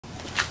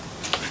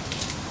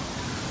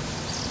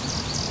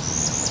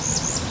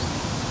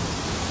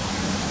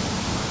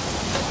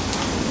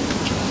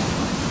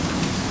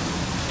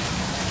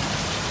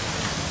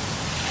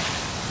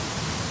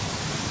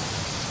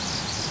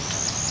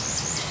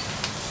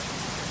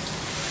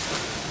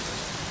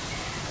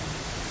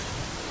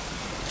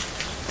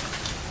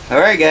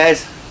Alright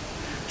guys,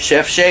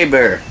 Chef Shea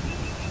Bear.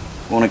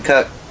 Want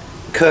to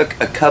cook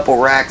a couple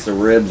racks of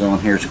ribs on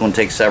here. It's going to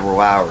take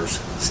several hours.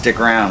 Stick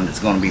around, it's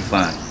going to be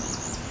fun.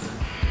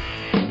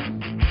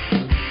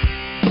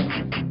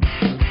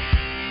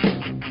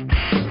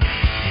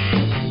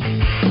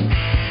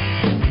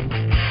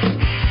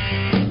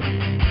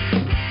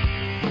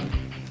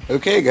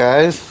 Okay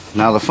guys,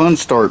 now the fun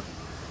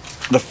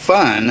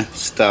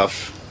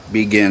stuff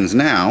begins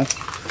now.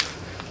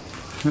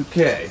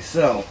 Okay,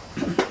 so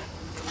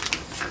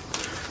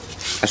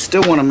I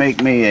still want to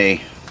make me a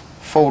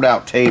fold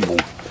out table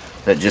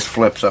that just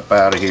flips up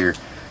out of here.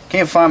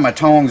 Can't find my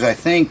tongs. I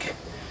think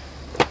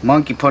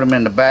Monkey put them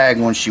in the bag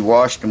when she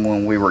washed them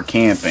when we were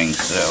camping.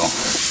 So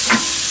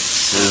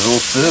sizzle,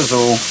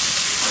 sizzle.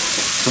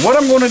 So what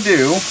I'm going to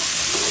do,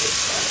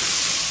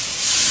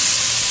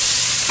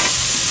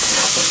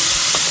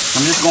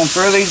 I'm just going to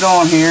throw these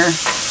on here,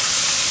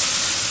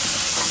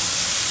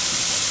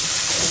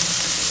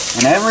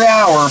 and every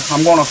hour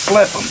I'm going to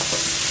flip them.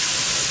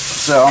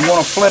 So I'm going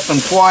to flip them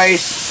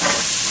twice.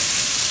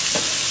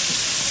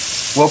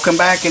 We'll come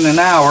back in an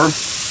hour.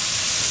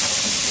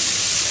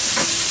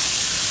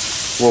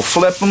 We'll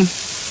flip them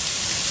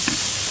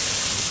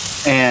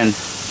and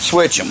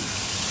switch them.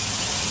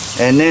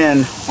 And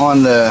then for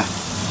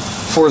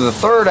the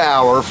third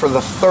hour, for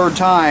the third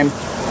time,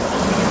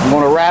 I'm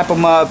going to wrap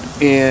them up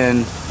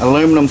in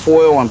aluminum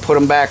foil and put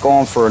them back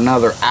on for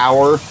another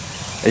hour.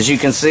 As you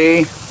can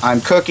see,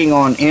 I'm cooking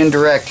on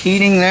indirect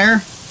heating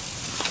there.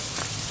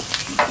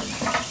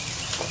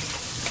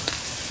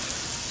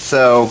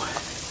 So,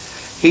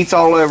 heat's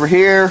all over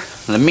here,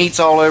 and the meat's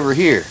all over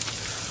here.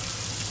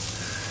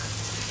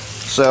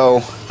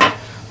 So,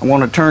 I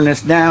want to turn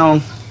this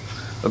down.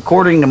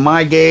 According to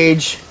my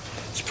gauge,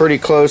 it's pretty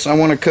close. I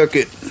want to cook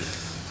it.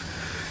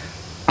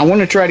 I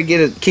want to try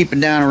to keep it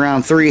down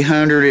around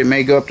 300. It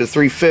may go up to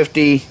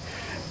 350.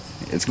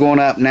 It's going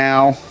up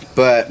now,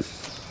 but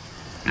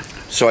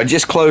so I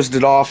just closed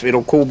it off.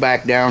 It'll cool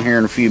back down here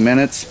in a few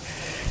minutes.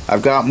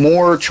 I've got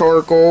more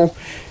charcoal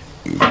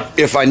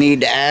if I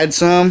need to add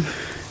some,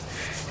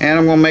 and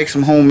I'm gonna make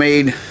some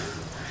homemade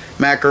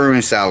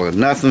macaroni salad.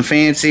 Nothing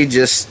fancy,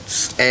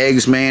 just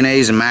eggs,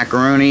 mayonnaise, and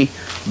macaroni.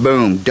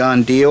 Boom,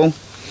 done deal.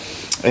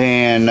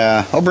 And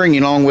I'll bring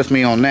you along with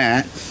me on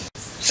that.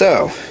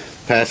 So,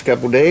 past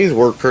couple days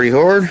worked pretty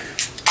hard. I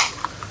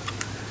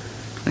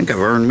think I've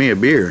earned me a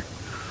beer.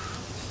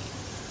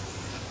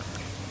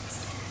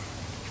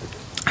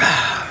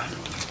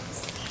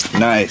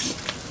 Nice.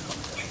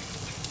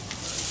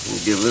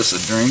 We'll give this a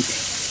drink.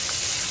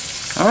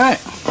 Alright.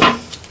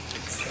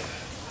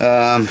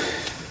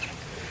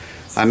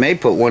 I may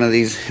put one of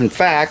these, in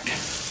fact,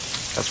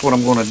 that's what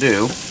I'm going to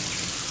do.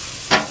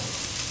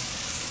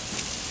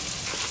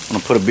 I'm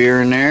going to put a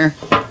beer in there.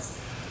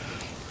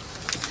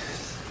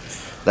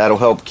 That'll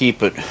help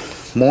keep it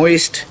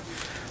moist.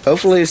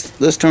 Hopefully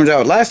this turns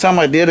out, last time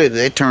I did it,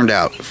 it turned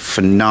out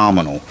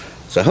phenomenal.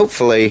 So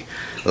hopefully,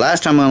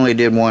 last time I only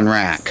did one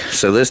rack.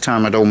 So this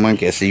time I told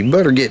Monkey, I said, you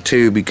better get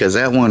two, because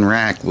that one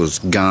rack was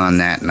gone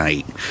that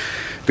night.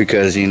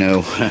 Because, you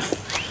know,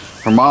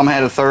 her mom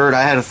had a third,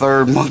 I had a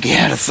third, Monkey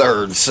had a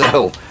third.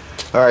 So,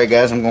 alright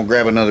guys, I'm going to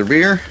grab another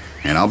beer,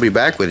 and I'll be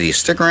back with you.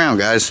 Stick around,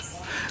 guys.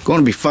 It's going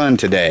to be fun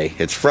today.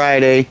 It's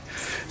Friday.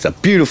 It's a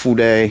beautiful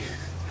day.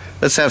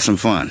 Let's have some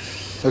fun.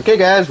 Okay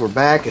guys, we're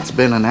back. It's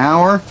been an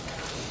hour.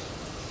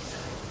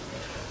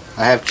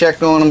 I have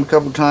checked on them a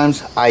couple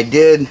times. I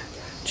did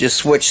just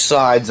switch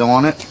sides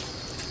on it.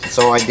 That's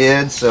all I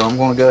did. So I'm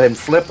going to go ahead and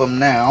flip them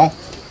now.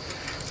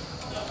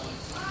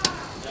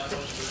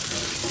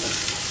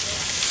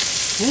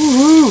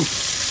 Woohoo!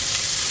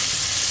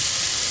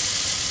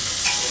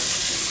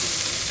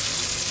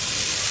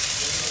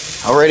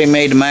 Already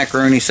made the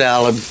macaroni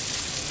salad.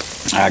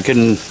 I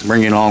couldn't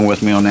bring it along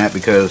with me on that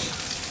because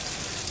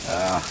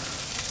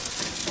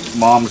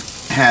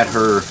Mom's had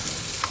her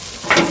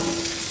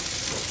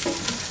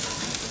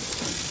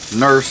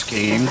nurse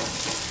came,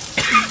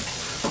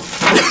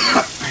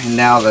 and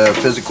now the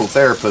physical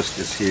therapist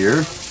is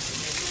here.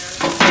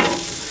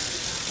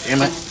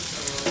 Damn it.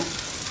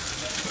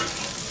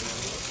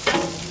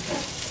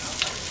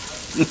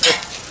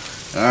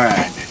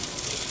 Alright.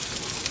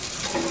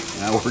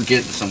 Now we're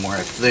getting somewhere,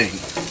 I think.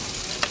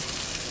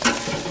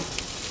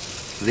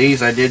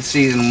 These, I did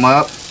season them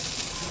up.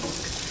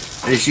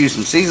 I just used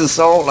some seasoned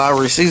salt,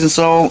 Lowry seasoned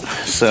salt,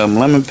 some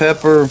lemon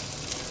pepper.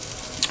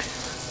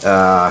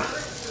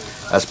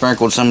 I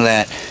sprinkled some of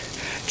that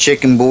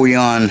chicken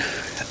bouillon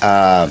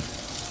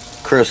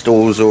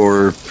crystals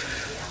or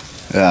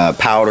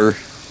powder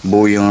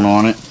bouillon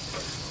on it.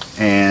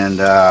 And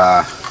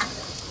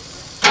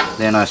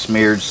then I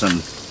smeared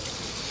some,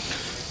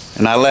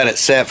 and I let it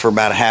set for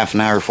about a half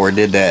an hour before I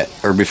did that,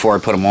 or before I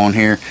put them on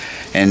here.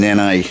 And then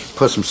I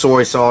put some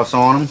soy sauce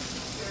on them.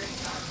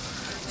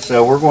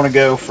 So we're going to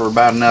go for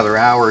about another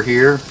hour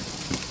here.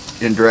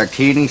 Indirect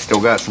heating, still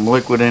got some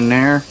liquid in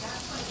there.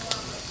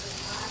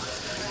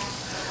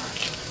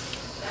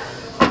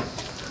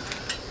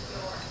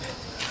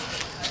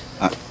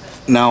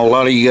 Now a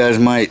lot of you guys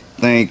might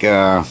think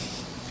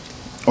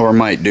or I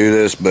might do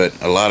this, but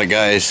a lot of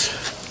guys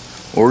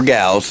or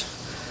gals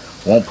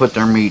won't put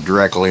their meat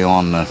directly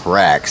on the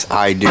racks.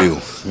 I do,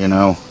 you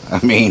know.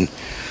 I mean,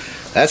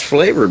 that's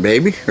flavor,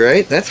 baby,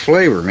 right? That's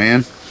flavor,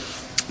 man.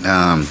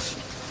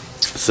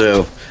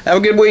 So have a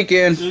good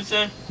weekend.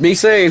 Be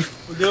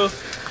safe. We'll do.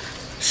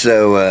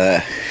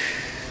 So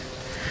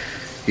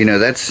you know,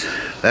 that's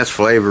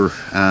flavor.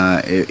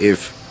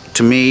 If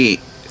to me,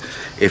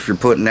 if you're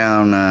putting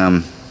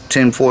down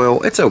tin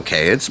foil, it's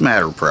okay. It's a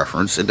matter of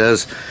preference. It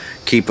does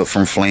keep it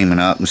from flaming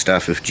up and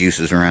stuff if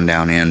juices run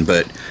down in,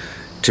 but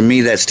to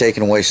me that's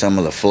taking away some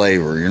of the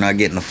flavor. You're not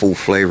getting the full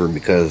flavor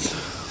because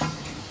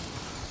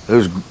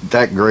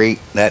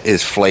that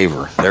is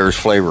flavor. There's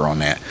flavor on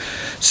that.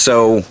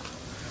 So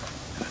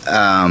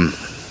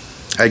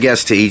I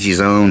guess to each his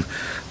own,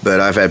 but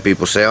I've had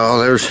people say, oh,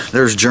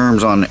 there's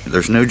germs on it.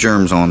 There's no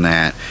germs on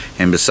that.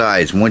 And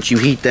besides, once you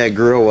heat that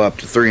grill up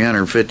to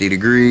 350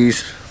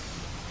 degrees,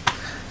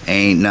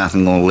 ain't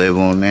nothing gonna live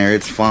on there.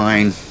 It's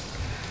fine,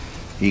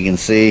 you can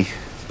see.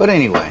 But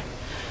anyway,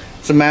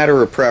 it's a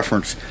matter of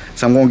preference.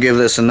 So I'm gonna give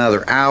this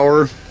another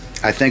hour.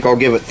 I think I'll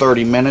give it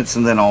 30 minutes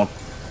and then I'll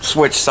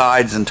switch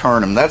sides and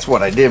turn them. That's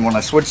what I did when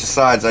I switched the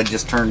sides. I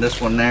just turned this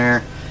one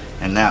there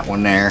and that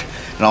one there,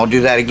 and I'll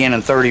do that again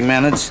in 30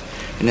 minutes,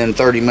 and then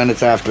 30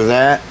 minutes after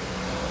that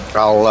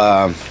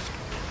I'll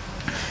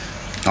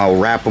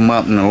wrap them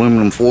up in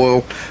aluminum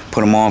foil,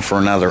 put them on for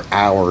another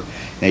hour.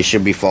 They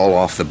should be fall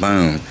off the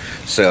bone.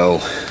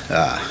 So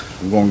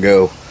I'm gonna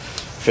go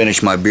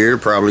finish my beer,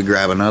 probably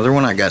grab another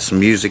one. I got some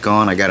music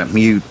on. I got it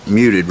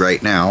muted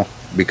right now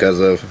because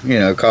of, you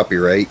know,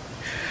 copyright.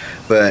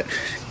 But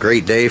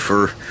great day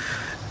for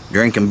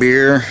drinking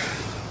beer,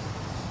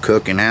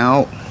 cooking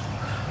out,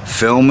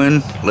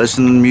 filming,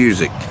 listening to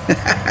music.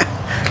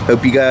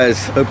 Hope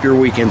your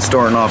weekend's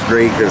starting off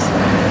great, because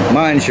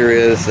mine sure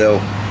is. So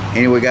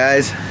anyway,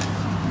 guys,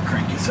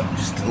 crank this up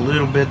just a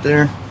little bit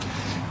there.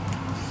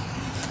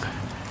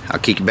 I'll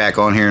kick you back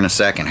on here in a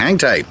second. Hang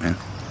tight, man.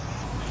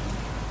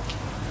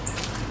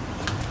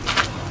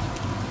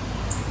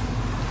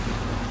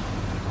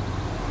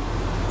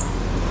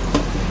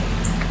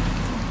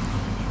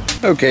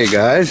 Okay,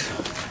 guys,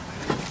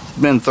 it's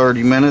been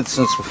 30 minutes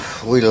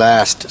since we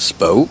last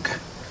spoke.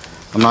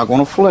 I'm not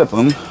going to flip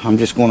them. I'm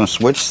just going to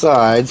switch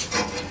sides,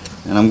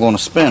 and I'm going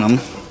to spin them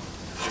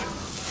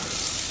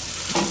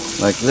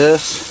like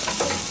this.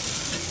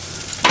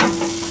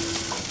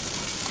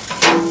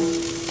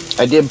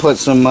 I did put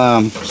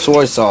some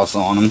soy sauce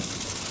on them,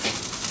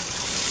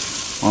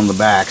 on the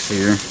backs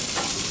here.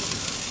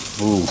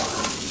 Ooh.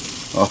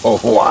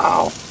 Oh,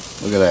 wow.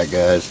 Look at that,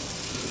 guys.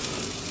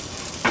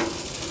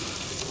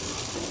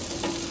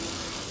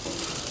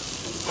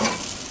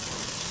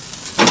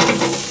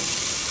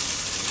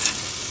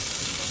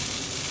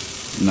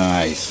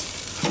 Nice.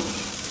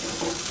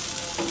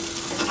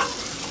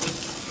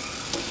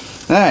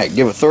 Alright,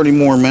 give it 30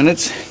 more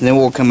minutes, then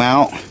we'll come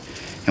out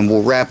and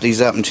we'll wrap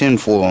these up in tin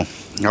foil.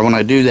 Now when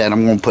I do that,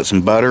 I'm going to put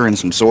some butter and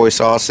some soy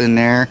sauce in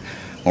there.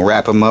 We'll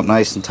wrap them up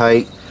nice and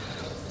tight,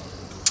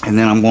 and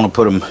then I'm going to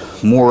put them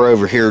more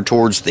over here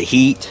towards the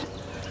heat.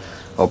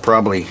 I'll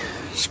probably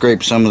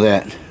scrape some of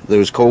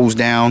those coals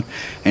down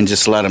and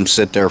just let them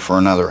sit there for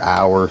another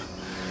hour,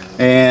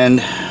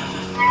 and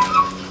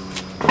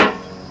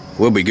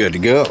we'll be good to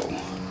go.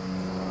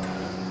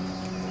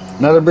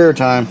 Another beer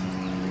time.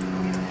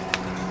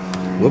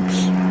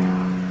 Whoops.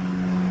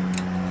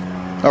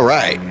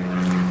 Alright.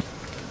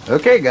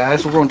 Okay,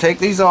 guys, we're going to take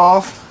these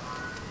off.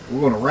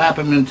 We're going to wrap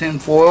them in tin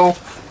foil.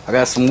 I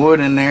got some wood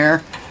in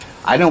there.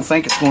 I don't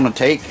think it's going to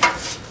take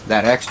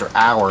that extra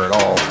hour at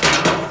all.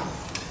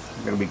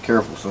 I'm going to be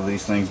careful so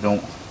these things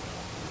don't...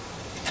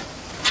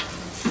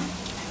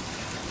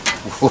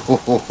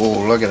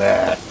 Whoa, look at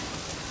that.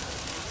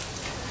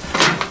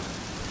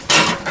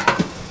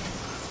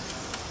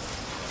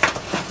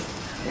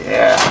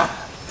 Yeah.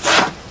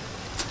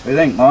 What do you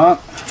think, Mom?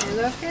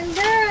 You're looking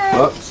good.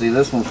 Oh, see,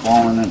 this one's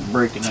falling and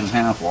breaking in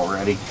half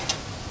already.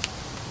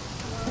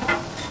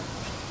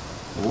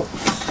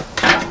 Whoops.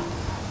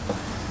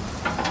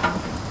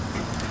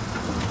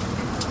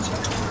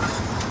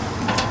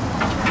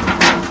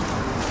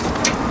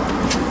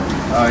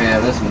 Oh yeah,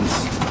 this one's...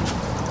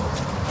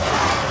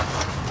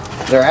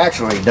 They're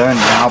actually done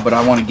now, but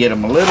I want to get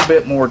them a little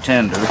bit more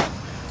tender.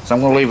 So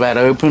I'm going to leave that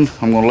open.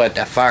 I'm going to let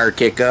that fire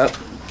kick up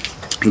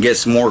and get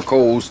some more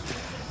coals,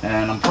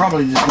 and I'm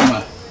probably just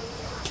gonna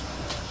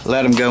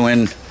let them go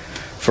in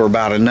for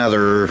about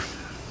another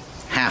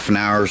half an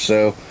hour or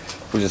so.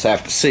 We'll just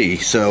have to see.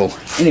 So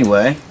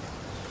anyway,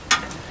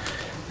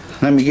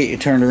 let me get you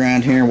turned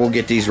around here and we'll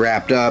get these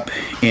wrapped up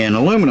in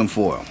aluminum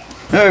foil.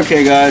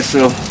 Okay, guys,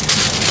 so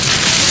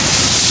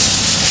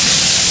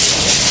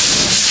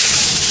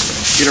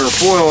get our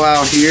foil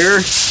out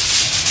here.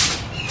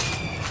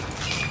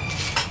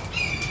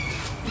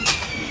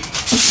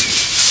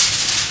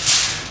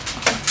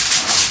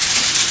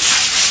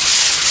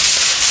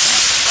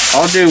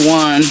 I'll do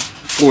one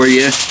for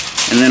you,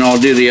 and then I'll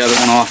do the other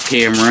one off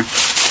camera.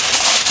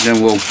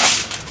 Then we'll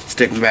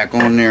stick them back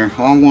on there.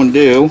 All I'm going to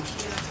do,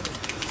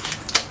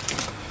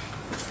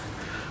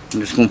 I'm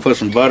just going to put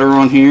some butter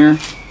on here.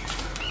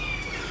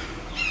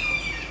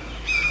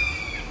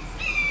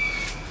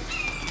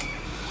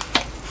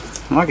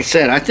 Like I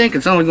said, I think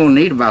it's only going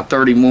to need about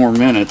 30 more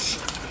minutes,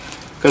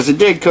 because it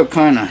did cook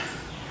kind of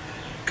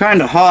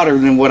hotter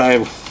than what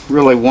I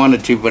really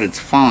wanted to, but it's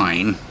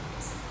fine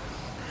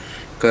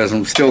because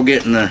I'm still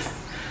getting the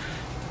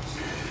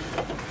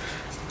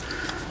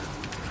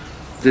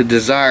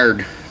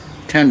desired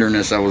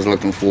tenderness I was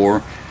looking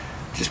for.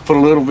 Just put a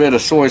little bit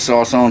of soy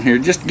sauce on here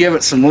just to give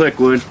it some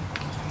liquid.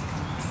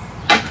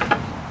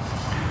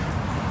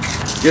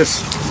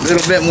 Just a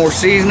little bit more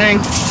seasoning.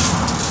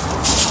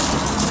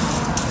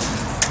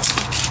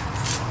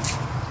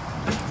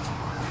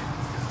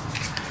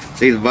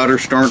 See, the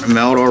butter's starting to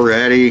melt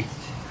already.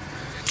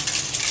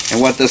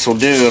 And what this will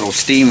do, it'll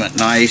steam it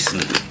nice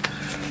and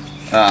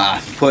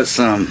put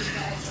some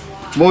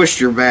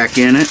moisture back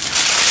in it.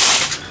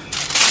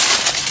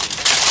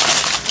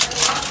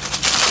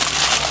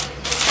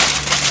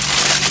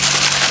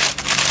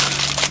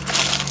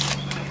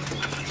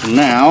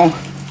 Now,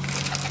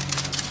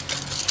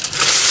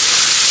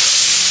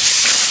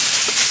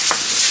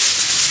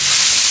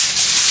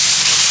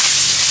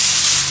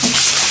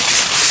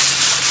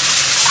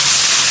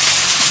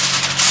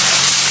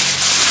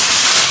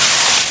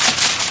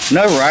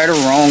 no right or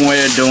wrong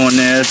way of doing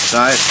this.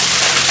 I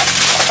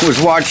was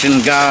watching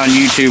a guy on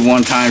YouTube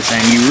one time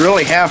saying you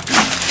really have to,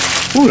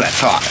 ooh, that's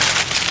hot.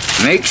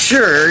 Make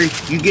sure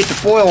you get the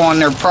foil on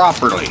there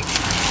properly.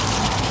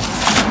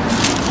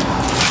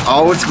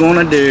 All it's going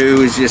to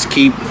do is just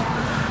keep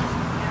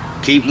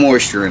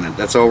moisture in it.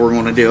 That's all we're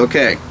going to do.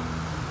 Okay,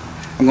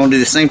 I'm going to do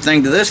the same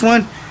thing to this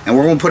one, and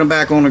we're going to put them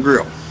back on the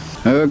grill.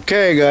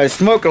 Okay guys,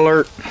 smoke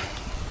alert.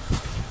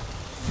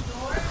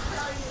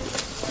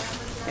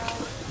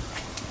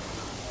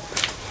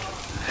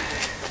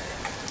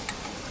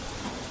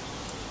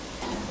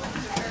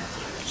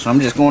 So I'm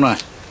just going to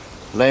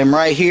lay them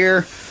right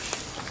here,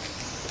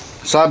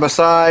 side by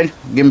side,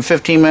 give them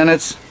 15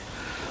 minutes.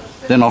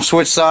 Then I'll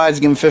switch sides,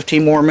 give them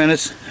 15 more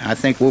minutes. I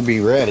think we'll be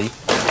ready.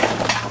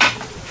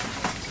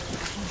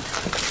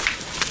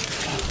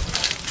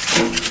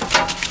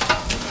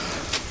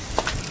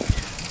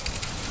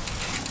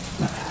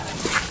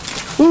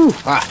 Whew,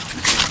 hot.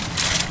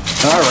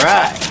 All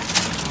right.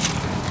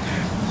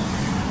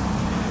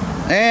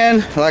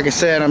 And like I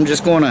said, I'm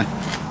just going to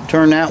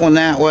turn that one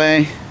that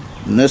way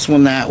and this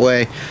one that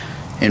way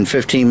in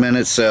 15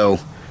 minutes. So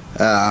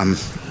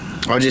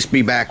I'll just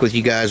be back with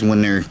you guys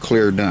when they're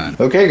clear done.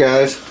 Okay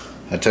guys,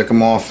 I took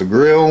them off the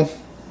grill.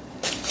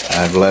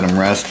 I've let them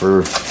rest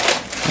for,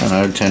 I don't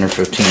know, 10 or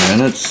 15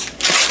 minutes.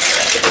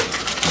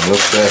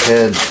 Lift that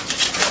head.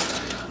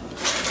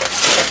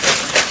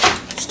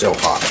 Still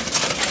hot.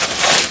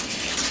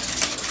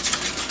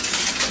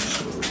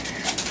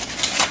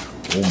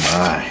 Oh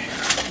my.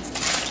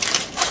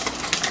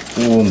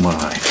 Oh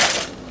my.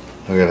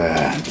 Look at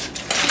that.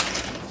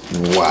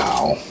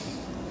 Wow.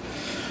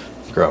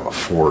 Grab a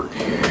fork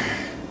here.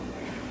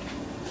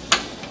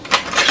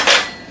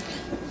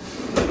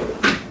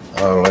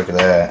 Oh, look at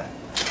that.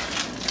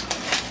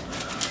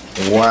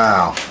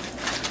 Wow.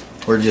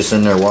 We're just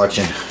in there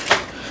watching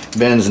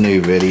Ben's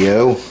new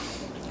video.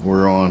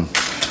 We're on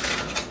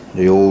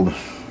the old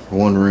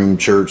one-room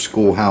church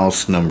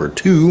schoolhouse number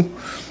 2.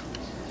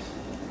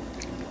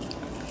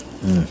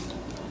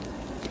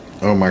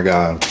 Oh my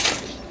God.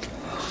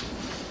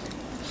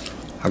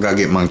 I gotta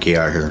get Monkey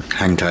out here.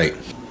 Hang tight.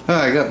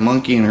 I got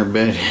Monkey in her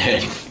bed.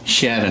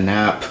 She had a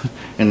nap,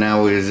 and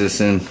now we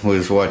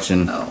was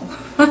watching.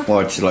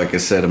 Watch, like I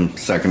said a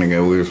second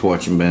ago, we was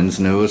watching Ben's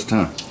newest,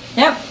 huh?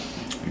 Yep.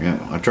 Yeah,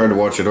 I tried to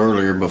watch it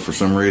earlier, but for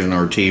some reason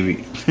our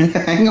TV,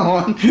 hang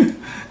on,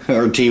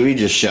 our TV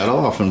just shut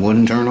off and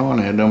wouldn't turn on.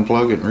 I had to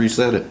unplug it and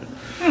reset it.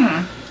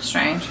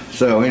 Strange.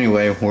 So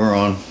anyway, we're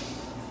on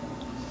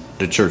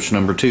the church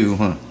number 2,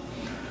 huh?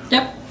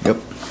 Yep. Yep.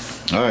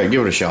 All right,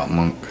 give it a shot,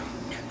 Monk.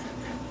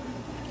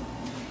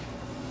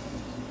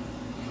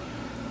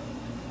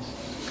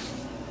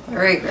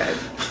 Very good.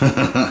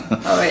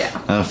 Oh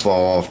yeah. I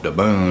fall off the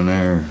bone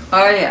there.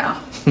 Oh yeah.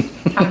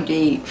 Time to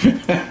eat.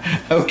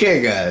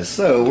 Okay, guys.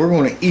 So we're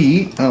going to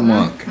eat a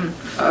Monk.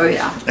 Oh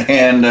yeah.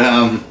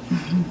 And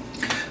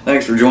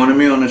thanks for joining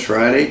me on this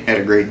Friday. Had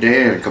a great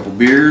day. Had a couple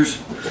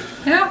beers.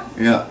 Yeah.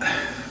 Yeah.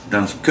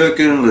 Done some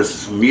cooking. Listened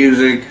to some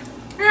music.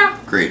 Yeah.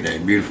 Great day.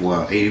 Beautiful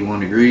out.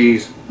 81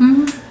 degrees.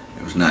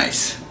 It was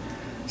nice.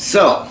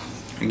 So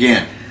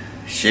again,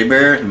 Shea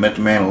Bear, the Met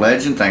the Man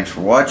Legend. Thanks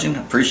for watching.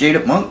 Appreciate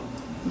it, Monk.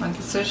 Monkey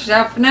Sushi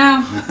out for now.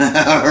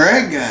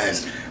 Alright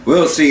guys,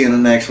 we'll see you in the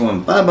next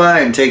one. Bye bye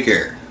and take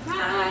care.